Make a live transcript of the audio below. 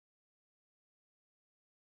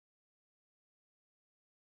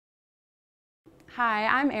Hi,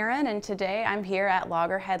 I'm Erin, and today I'm here at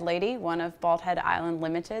Loggerhead Lady, one of Bald Head Island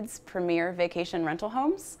Limited's premier vacation rental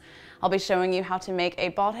homes. I'll be showing you how to make a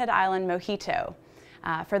Bald Head Island Mojito.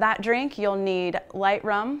 For that drink, you'll need light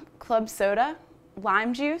rum, club soda,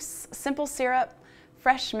 lime juice, simple syrup,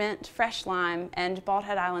 fresh mint, fresh lime, and Bald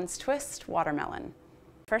Head Island's Twist watermelon.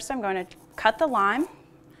 First, I'm going to cut the lime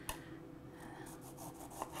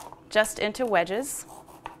just into wedges.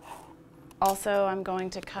 Also, I'm going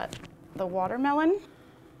to cut the watermelon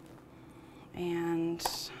and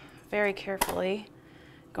very carefully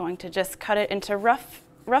going to just cut it into rough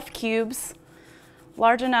cubes,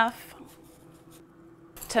 large enough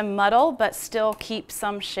to muddle but still keep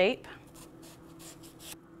some shape.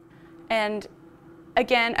 And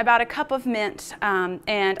again, about a cup of mint,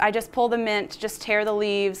 and I just pull the mint, just tear the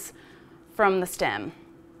leaves from the stem.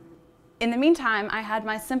 In the meantime, I had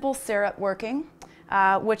my simple syrup working,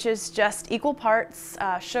 which is just equal parts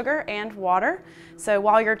sugar and water. So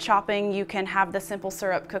while you're chopping, you can have the simple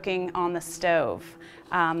syrup cooking on the stove.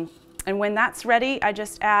 And when that's ready, I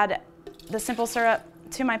just add the simple syrup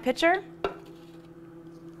to my pitcher,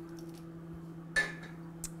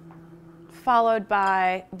 followed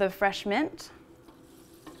by the fresh mint,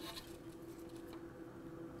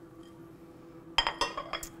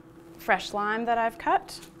 fresh lime that I've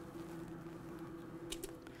cut,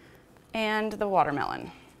 and the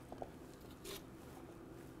watermelon.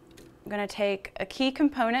 I'm going to take a key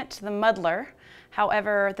component, the muddler.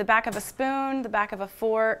 However, the back of a spoon, the back of a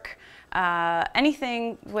fork,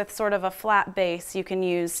 anything with sort of a flat base you can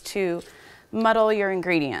use to muddle your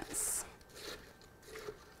ingredients.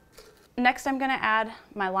 Next, I'm going to add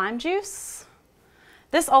my lime juice.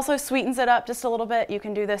 This also sweetens it up just a little bit. You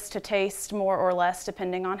can do this to taste more or less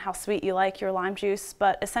depending on how sweet you like your lime juice,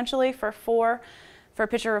 but essentially for a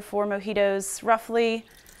pitcher of 4 mojitos, roughly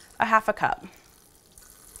a half a cup.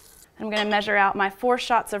 I'm going to measure out my 4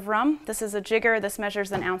 shots of rum. This is a jigger. This measures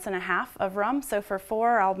 1.5 ounces of rum. So for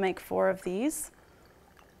 4, I'll make 4 of these.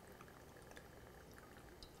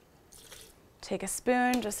 Take a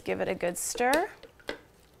spoon, just give it a good stir.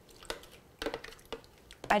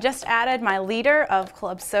 I just added my liter of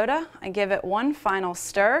club soda. I give it one final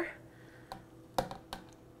stir.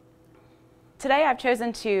 Today I've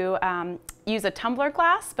chosen to use a tumbler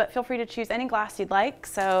glass, but feel free to choose any glass you'd like.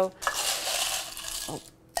 So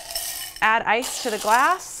add ice to the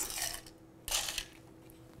glass.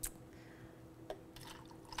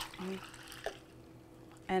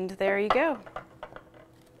 And there you go.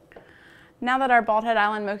 Now that our Bald Head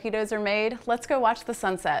Island mojitos are made, let's go watch the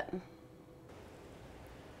sunset.